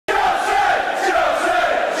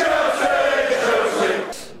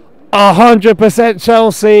100%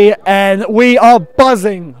 Chelsea, and we are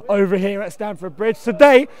buzzing over here at Stamford Bridge.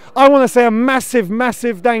 Today, I want to say a massive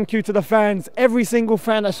thank you to the fans. Every single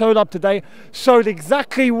fan that showed up today showed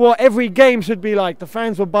exactly what every game should be like. The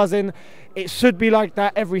fans were buzzing. It should be like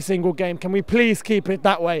that every single game. Can we please keep it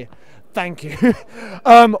that way? Thank you.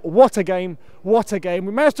 What a game. What a game.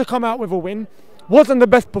 We managed to come out with a win. Wasn't the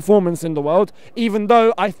best performance in the world, even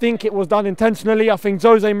though I think it was done intentionally. I think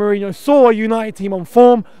Jose Mourinho saw a United team on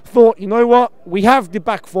form, thought, you know what, we have the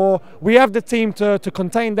back four, we have the team to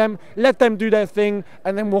contain them, let them do their thing,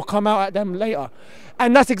 and then we'll come out at them later.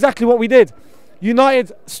 And that's exactly what we did.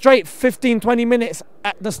 United, straight 15-20 minutes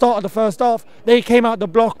at the start of the first half, they came out the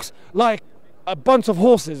blocks like a bunch of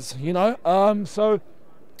horses, you know. So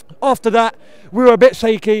after that, we were a bit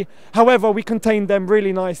shaky. However, we contained them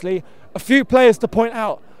really nicely. A few players to point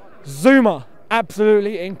out. Zuma,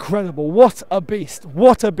 absolutely incredible. What a beast.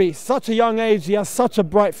 What a beast. Such a young age. He has such a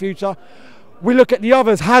bright future. We look at the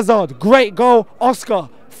others. Hazard, great goal. Oscar,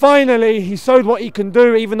 finally, he showed what he can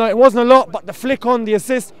do, even though it wasn't a lot, but the flick on, the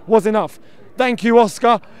assist was enough. Thank you,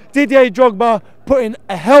 Oscar. Didier Drogba put in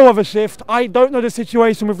a hell of a shift. I don't know the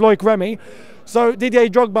situation with Loic Remy. So Didier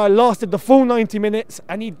Drogba lasted the full 90 minutes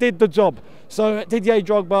and he did the job. So Didier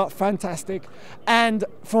Drogba, fantastic. And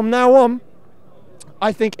from now on,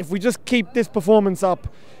 I think if we just keep this performance up,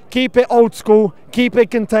 keep it old school, keep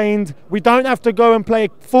it contained, we don't have to go and play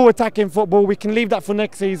full attacking football. We can leave that for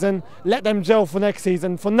next season, let them gel for next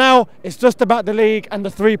season. For now, it's just about the league and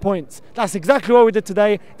the 3 points. That's exactly what we did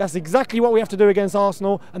today. That's exactly what we have to do against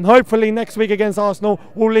Arsenal. And hopefully next week against Arsenal,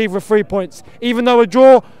 we'll leave with 3 points. Even though a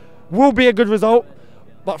draw will be a good result,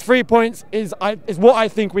 but 3 points is what I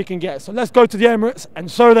think we can get. So let's go to the Emirates and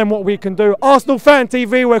show them what we can do.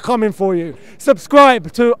 ArsenalFanTV, we're coming for you.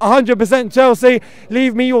 Subscribe to 100% Chelsea.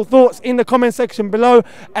 Leave me your thoughts in the comment section below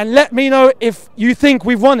and let me know if you think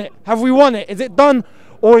we've won it. Have we won it? Is it done,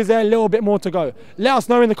 or is there a little bit more to go? Let us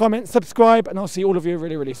know in the comments. Subscribe, and I'll see all of you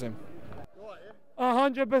really soon.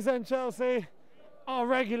 100% Chelsea, our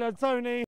regular Tony.